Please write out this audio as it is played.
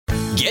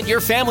Get your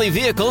family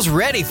vehicles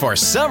ready for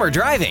summer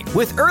driving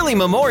with early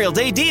Memorial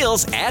Day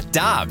deals at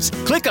Dobbs.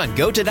 Click on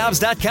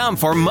GoToDobbs.com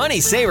for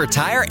money saver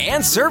tire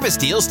and service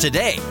deals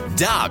today.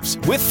 Dobbs,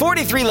 with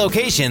 43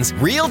 locations,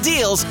 real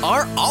deals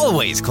are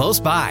always close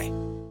by.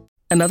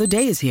 Another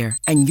day is here,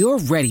 and you're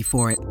ready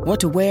for it. What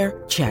to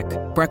wear? Check.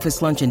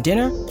 Breakfast, lunch, and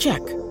dinner? Check.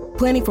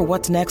 Planning for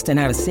what's next and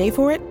how to save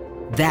for it?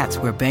 That's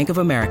where Bank of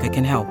America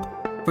can help.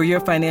 For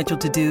your financial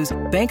to-dos,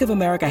 Bank of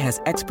America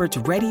has experts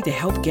ready to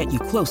help get you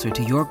closer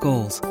to your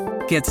goals.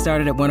 Get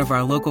started at one of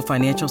our local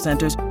financial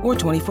centers or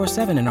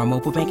 24/7 in our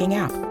mobile banking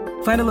app.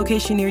 Find a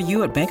location near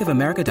you at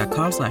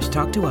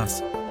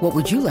bankofamerica.com/talktous. What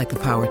would you like the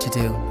power to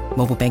do?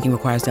 Mobile banking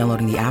requires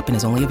downloading the app and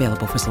is only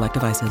available for select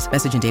devices.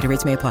 Message and data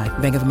rates may apply.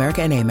 Bank of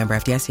America N.A., member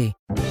FDIC.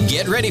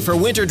 Get ready for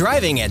winter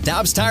driving at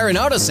Dobbs Tire and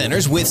Auto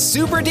Centers with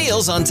super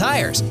deals on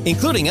tires,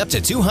 including up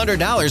to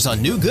 $200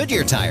 on new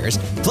Goodyear tires,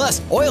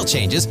 plus oil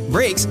changes,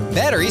 brakes,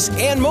 batteries,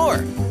 and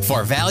more.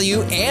 For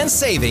value and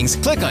savings,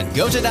 click on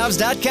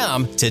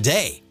GoToDobbs.com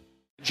today.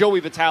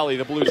 Joey Vitale,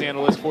 the Blues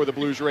analyst for the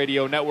Blues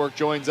Radio Network,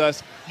 joins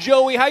us.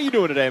 Joey, how you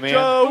doing today, man?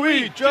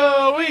 Joey.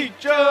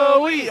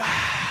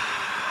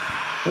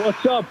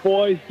 What's up,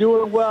 boys?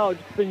 Doing well.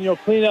 Just been,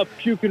 cleaning up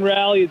puke and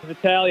rally at the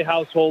Vitale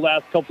household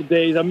last couple of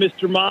days. I'm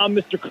Mr. Mom,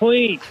 Mr.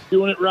 Clean,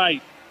 doing it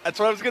right. That's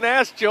what I was going to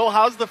ask, Joe.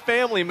 How's the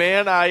family,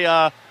 man?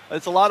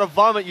 It's a lot of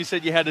vomit you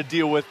said you had to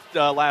deal with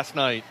last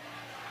night.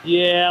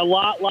 Yeah, a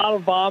lot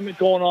of vomit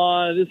going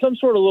on. There's some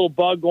sort of little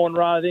bug going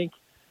around, I think.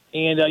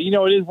 And, it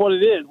is what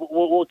it is.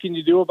 What can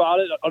you do about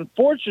it?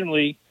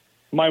 Unfortunately,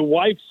 my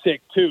wife's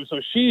sick, too.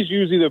 So she's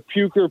usually the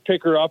puker,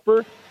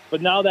 picker-upper.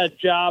 But now that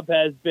job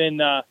has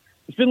been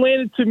it's been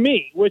landed to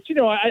me, which,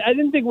 I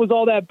didn't think was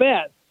all that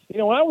bad.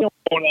 When I was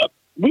growing up,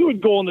 we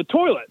would go in the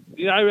toilet.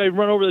 I'd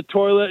run over the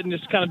toilet and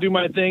just kind of do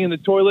my thing in the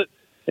toilet.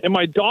 And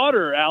my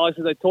daughter, Alex,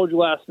 as I told you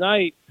last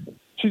night,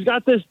 she's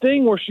got this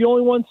thing where she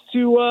only wants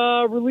to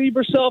relieve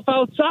herself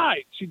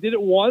outside. She did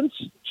it once.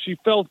 She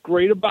felt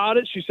great about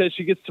it. She said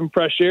she gets some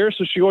fresh air,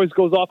 so she always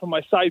goes off on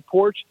my side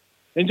porch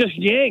and just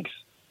yanks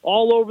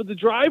all over the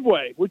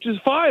driveway, which is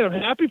fine. I'm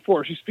happy for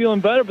her. She's feeling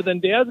better, but then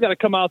Dad's got to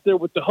come out there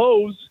with the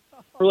hose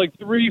for like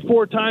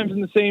 3-4 times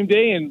in the same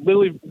day and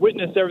literally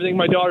witness everything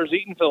my daughter's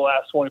eaten for the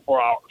last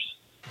 24 hours.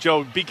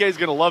 Joe, BK's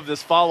going to love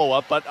this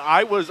follow-up, but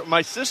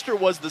my sister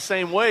was the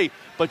same way,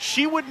 but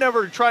she would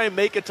never try and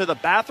make it to the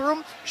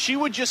bathroom. She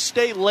would just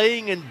stay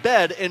laying in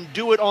bed and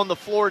do it on the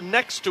floor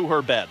next to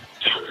her bed.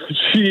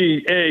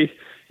 Gee, hey,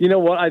 you know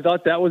what? I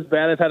thought that was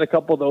bad. I've had a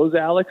couple of those,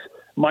 Alex.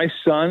 My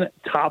son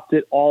topped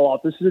it all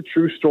off. This is a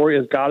true story.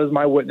 As God is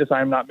my witness,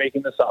 I am not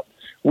making this up.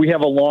 We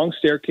have a long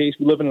staircase.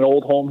 We live in an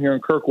old home here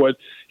in Kirkwood.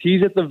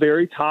 He's at the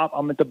very top.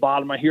 I'm at the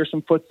bottom. I hear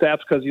some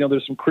footsteps because,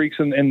 there's some creaks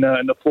in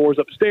the floors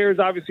upstairs.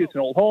 Obviously, it's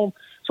an old home.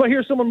 So I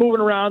hear someone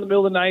moving around in the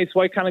middle of the night. So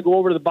I kind of go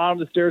over to the bottom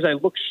of the stairs. I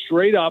look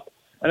straight up,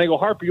 and I go,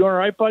 Harper, you all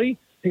right, buddy?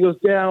 He goes,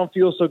 Dad, I don't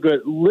feel so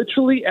good.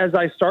 Literally, as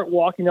I start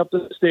walking up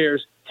the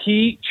stairs,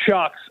 he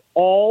chucks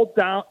all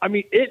down. I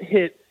mean, it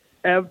hit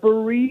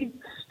every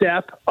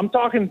step. I'm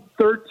talking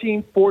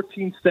 13,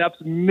 14 steps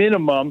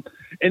minimum,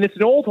 and it's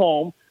an old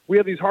home. We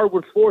have these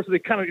hardwood floors, so they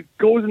kind of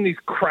goes in these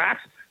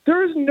cracks.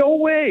 There is no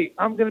way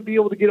I'm going to be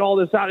able to get all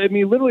this out. I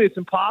mean, literally, it's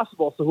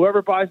impossible. So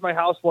whoever buys my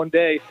house one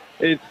day,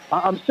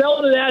 I'm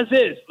selling it as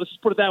is. Let's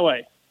just put it that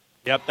way.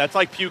 Yep, that's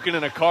like puking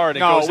in a car. And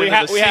no, it goes we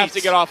into the have seats.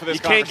 to get off of this.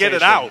 You can't get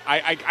it out.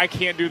 I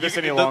can't do this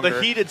any longer.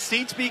 The heated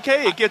seats,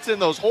 BK, it gets in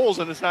those holes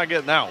and it's not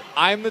getting out.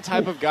 I'm the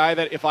type of guy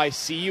that if I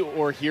see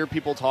or hear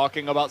people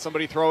talking about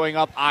somebody throwing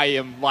up, I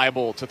am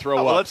liable to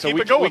throw up. Let's keep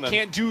it going. We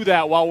can't do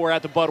that while we're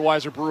at the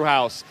Budweiser Brew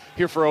House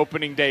here for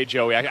opening day,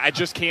 Joey. I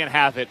just can't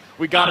have it.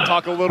 We got to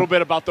talk a little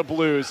bit about the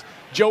Blues.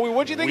 Joey,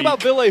 what do you think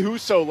about Ville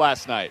Husso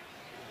last night?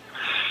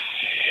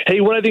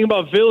 Hey, what I think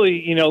about Ville,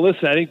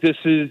 listen, I think this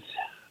is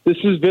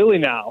Ville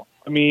now.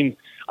 I mean,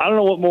 I don't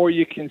know what more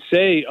you can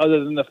say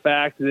other than the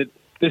fact that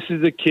this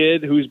is a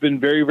kid who's been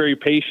very, very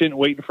patient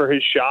waiting for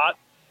his shot.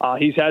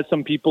 He's had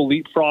some people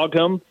leapfrog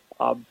him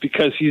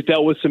because he's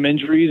dealt with some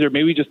injuries or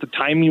maybe just the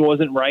timing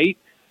wasn't right.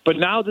 But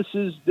now this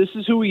is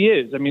who he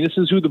is. I mean, this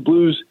is who the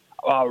Blues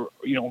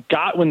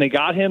got when they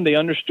got him. They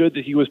understood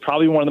that he was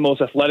probably one of the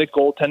most athletic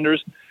goaltenders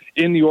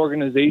in the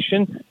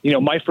organization.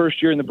 My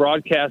first year in the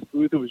broadcast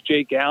booth, it was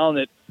Jake Allen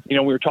that, we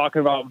were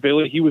talking about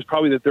Ville. He was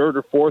probably the third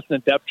or fourth in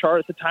the depth chart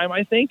at the time,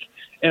 I think.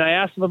 And I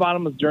asked him about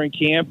him during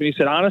camp, and he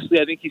said, honestly,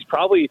 I think he's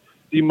probably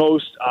the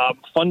most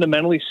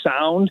fundamentally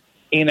sound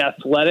and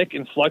athletic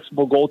and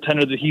flexible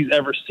goaltender that he's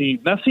ever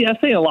seen. That's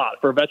saying a lot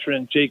for a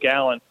veteran Jake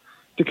Allen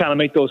to kind of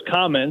make those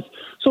comments.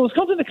 So it's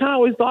something that kind of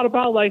always thought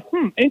about, like,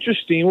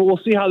 interesting. Well, we'll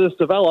see how this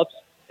develops.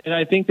 And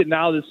I think that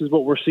now this is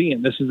what we're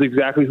seeing. This is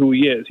exactly who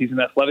he is. He's an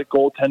athletic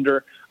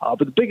goaltender. But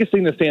the biggest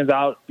thing that stands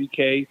out,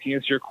 BK, to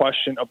answer your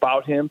question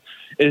about him,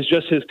 is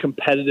just his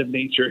competitive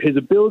nature, his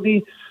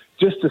ability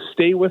just to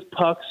stay with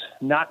pucks,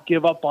 not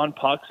give up on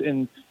pucks.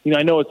 And,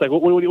 I know it's like,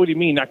 what do you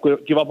mean not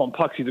give up on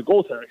pucks? He's a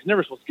goaltender. He's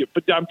never supposed to give.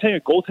 But I'm telling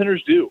you,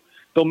 goaltenders do.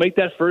 They'll make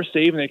that first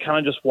save, and they kind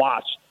of just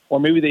watch. Or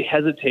maybe they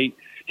hesitate.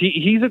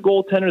 He's a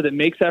goaltender that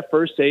makes that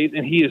first save,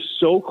 and he is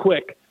so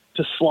quick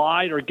to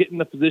slide or get in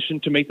the position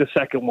to make the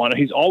second one.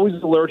 He's always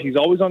alert. He's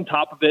always on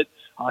top of it.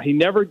 He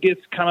never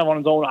gets kind of on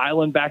his own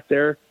island back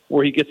there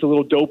where he gets a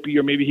little dopey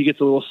or maybe he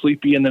gets a little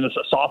sleepy and then a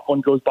soft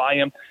one goes by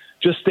him.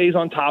 Just stays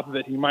on top of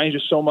it. He reminds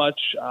you so much.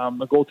 A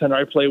goaltender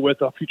I play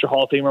with, a future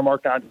Hall of Famer,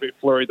 Marc-Andre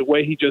Fleury, the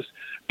way he just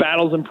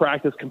battles in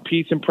practice,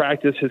 competes in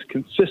practice, is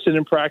consistent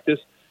in practice,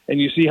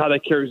 and you see how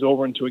that carries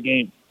over into a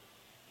game.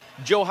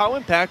 Joe, how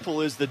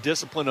impactful is the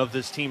discipline of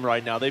this team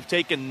right now? They've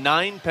taken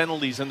 9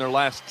 penalties in their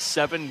last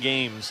 7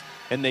 games,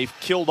 and they've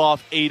killed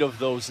off 8 of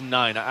those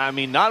 9. I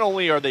mean, not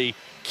only are they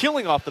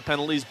killing off the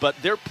penalties, but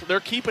they're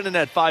keeping it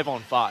at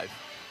 5-on-5.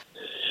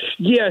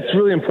 Yeah, it's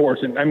really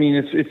important. I mean,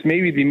 it's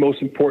maybe the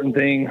most important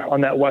thing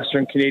on that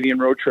Western Canadian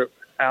road trip,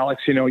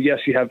 Alex. You know, yes,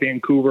 you have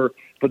Vancouver,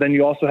 but then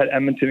you also had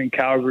Edmonton and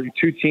Calgary,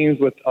 2 teams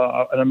with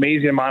an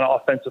amazing amount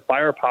of offensive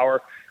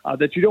firepower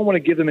that you don't want to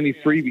give them any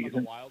freebies.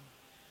 And,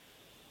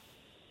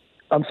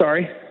 I'm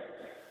sorry?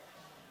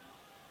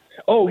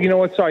 Oh, you know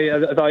what? Sorry,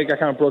 I thought I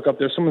kind of broke up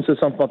there. Someone said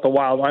something about the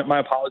Wild. My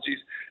apologies.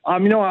 I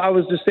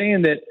was just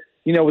saying that,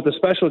 with the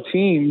special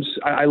teams,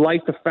 I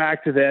like the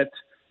fact that,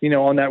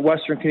 on that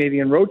Western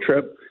Canadian road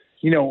trip,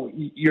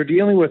 you're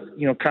dealing with,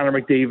 Connor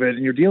McDavid, and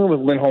you're dealing with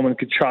Lindholm and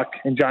Tkachuk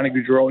and Johnny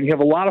Gaudreau, and you have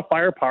a lot of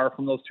firepower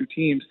from those 2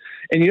 teams,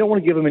 and you don't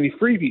want to give them any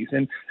freebies.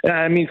 And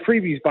I mean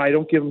freebies by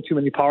don't give them too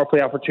many power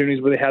play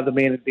opportunities where they have the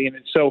man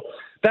advantage. So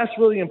that's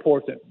really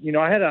important.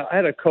 I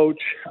had a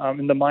coach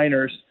in the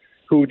minors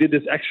who did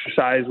this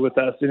exercise with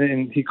us,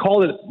 and he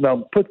called it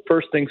put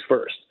first things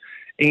first.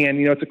 And,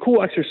 it's a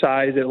cool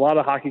exercise that a lot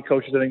of hockey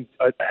coaches, I think,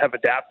 have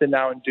adapted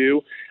now and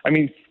do. I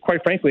mean,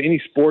 quite frankly, any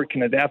sport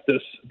can adapt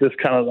this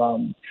kind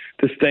of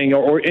this thing,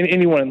 or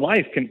anyone in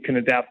life can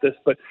adapt this.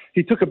 But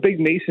he took a big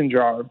mason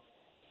jar,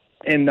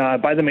 and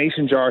by the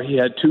mason jar, he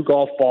had 2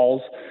 golf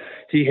balls.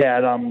 He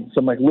had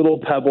some like little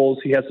pebbles.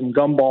 He had some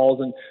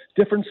gumballs and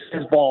different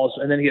size balls.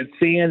 And then he had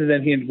sand, and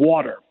then he had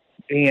water.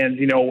 And,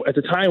 at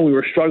the time we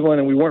were struggling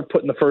and we weren't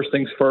putting the first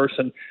things first.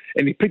 And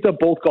he picked up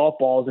both golf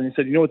balls and he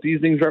said, what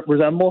these things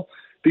resemble?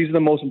 These are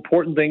the most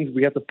important things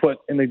we have to put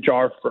in the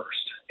jar first.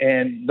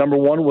 And number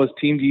 1 was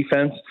team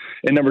defense.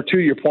 And number 2,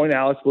 your point,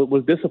 Alex,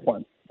 was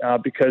discipline.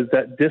 Because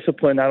that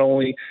discipline, not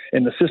only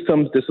in the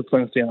systems,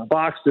 discipline stay on the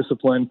box,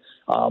 discipline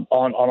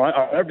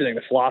on everything,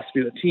 the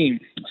philosophy of the team.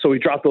 So he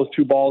dropped those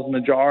 2 balls in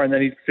the jar, and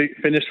then he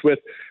finished with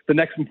the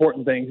next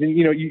important things. And,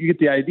 you get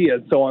the idea,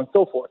 and so on and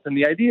so forth. And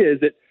the idea is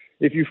that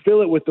if you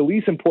fill it with the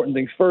least important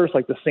things first,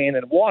 like the sand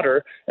and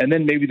water, and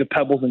then maybe the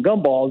pebbles and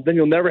gumballs, then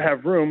you'll never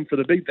have room for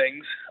the big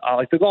things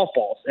like the golf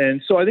balls.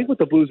 And so I think what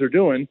the Blues are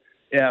doing,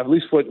 at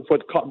least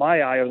what caught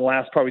my eye over the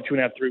last probably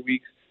 2.5, 3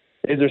 weeks,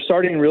 is they're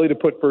starting really to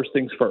put first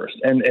things first.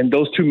 And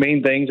those 2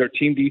 main things are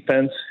team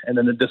defense and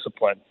then the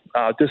discipline.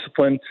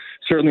 Discipline,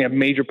 certainly a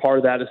major part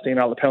of that is staying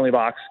out of the penalty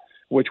box,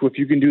 which if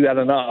you can do that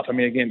enough, I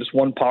mean, again, just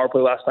 1 power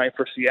play last night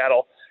for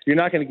Seattle, you're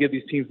not going to give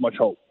these teams much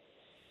hope.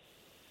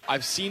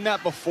 I've seen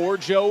that before,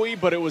 Joey,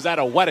 but it was at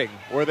a wedding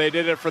where they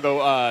did it for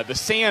the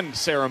sand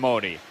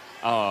ceremony.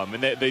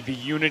 And the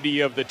unity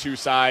of the 2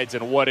 sides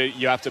and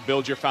you have to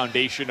build your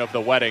foundation of the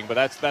wedding. But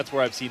that's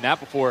where I've seen that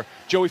before.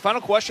 Joey,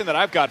 final question that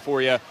I've got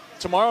for you.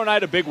 Tomorrow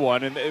night, a big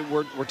one, and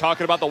we're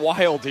talking about the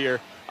Wild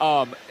here.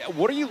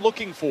 What are you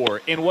looking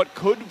for in what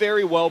could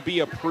very well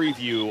be a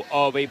preview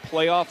of a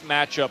playoff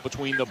matchup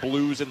between the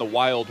Blues and the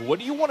Wild? What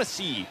do you want to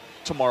see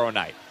tomorrow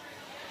night?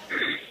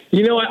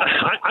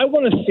 I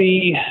want to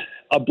see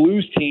a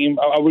Blues team.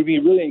 I would be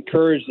really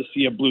encouraged to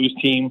see a Blues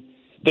team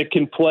that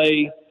can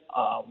play,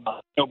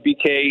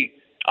 BK,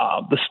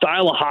 the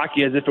style of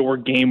hockey as if it were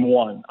game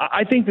 1.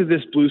 I think that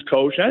this Blues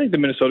coach, and I think the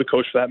Minnesota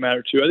coach for that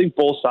matter too, I think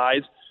both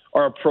sides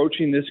are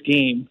approaching this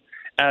game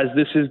as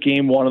this is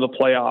game 1 of the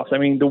playoffs. I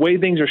mean, the way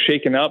things are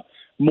shaken up,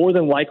 more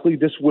than likely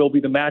this will be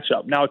the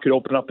matchup. Now it could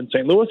open up in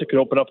St. Louis, it could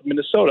open up in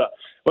Minnesota.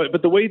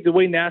 But the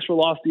way Nashville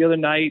lost the other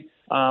night,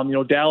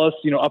 Dallas,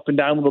 up and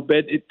down a little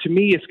bit, to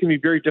me it's going to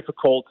be very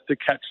difficult to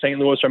catch St.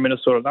 Louis or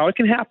Minnesota. Now it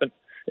can happen.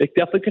 It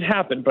definitely could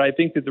happen, but I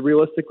think that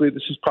realistically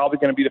this is probably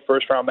going to be the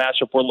first round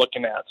matchup we're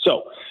looking at.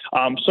 So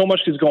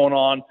much is going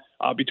on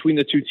between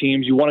the 2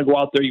 teams. You want to go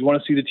out there. You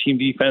want to see the team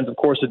defense. Of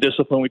course, the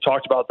discipline. We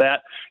talked about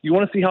that. You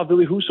want to see how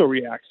Ville Husso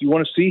reacts. You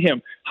want to see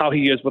him, how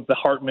he is with the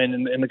Hartman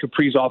and the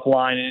Kaprizov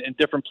line and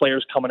different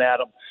players coming at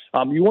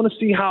him. You want to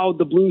see how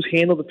the Blues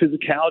handle the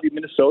physicality of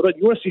Minnesota.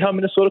 You want to see how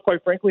Minnesota,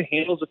 quite frankly,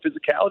 handles the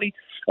physicality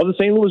of the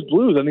St. Louis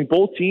Blues. I think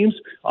both teams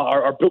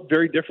are built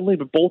very differently,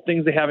 but both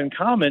things they have in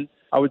common,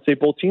 I would say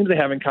both teams they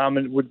have in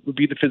common would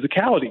be the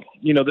physicality.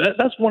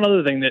 That's one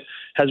other thing that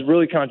has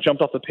really kind of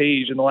jumped off the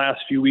page in the last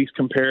few weeks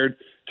compared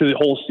to the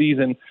whole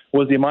season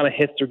was the amount of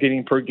hits they're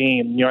getting per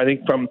game. I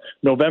think from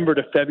November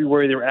to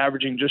February, they were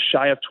averaging just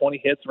shy of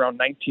 20 hits, around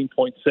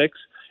 19.6.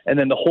 And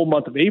then the whole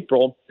month of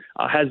April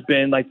has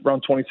been like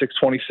around 26,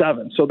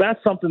 27. So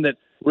that's something that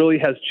really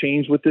has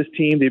changed with this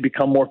team. They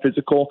become more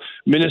physical.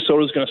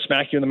 Minnesota's going to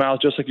smack you in the mouth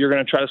just like you're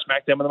going to try to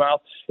smack them in the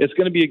mouth. It's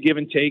going to be a give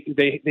and take.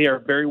 They are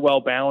very well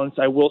balanced.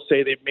 I will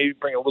say they maybe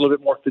bring a little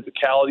bit more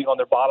physicality on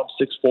their bottom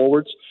 6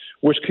 forwards,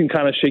 which can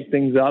kind of shake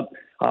things up.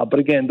 But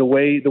again, the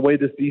way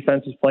this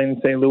defense is playing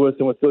in St. Louis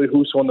and with Billy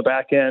Husso on the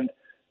back end,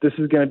 this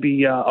is going to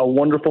be a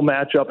wonderful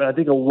matchup. And I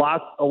think a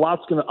lot of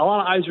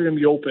eyes are going to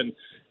be open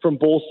from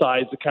both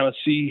sides to kind of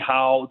see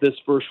how this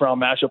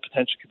first-round matchup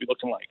potentially could be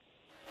looking like.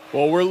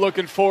 Well, we're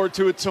looking forward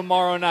to it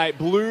tomorrow night.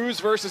 Blues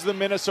versus the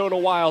Minnesota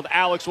Wild.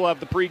 Alex will have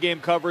the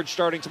pregame coverage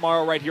starting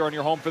tomorrow right here on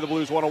your home for the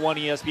Blues 101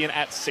 ESPN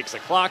at 6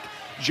 o'clock.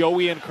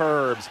 Joey and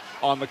Curbs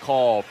on the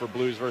call for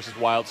Blues versus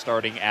Wild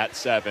starting at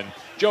 7.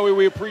 Joey,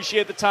 we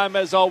appreciate the time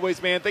as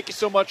always, man. Thank you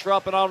so much for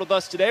hopping on with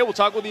us today. We'll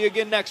talk with you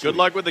again next week. Good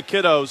luck with the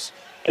kiddos.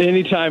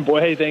 Anytime,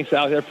 boy. Hey, thanks,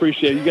 Alex. I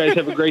appreciate it. You guys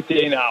have a great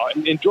day now.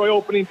 And enjoy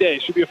opening day.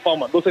 It should be a fun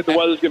one. Looks like the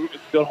weather's going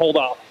to hold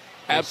off.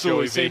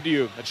 Absolutely. Same to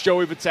you. That's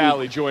Joey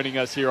Vitale joining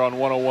us here on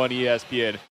 101 ESPN.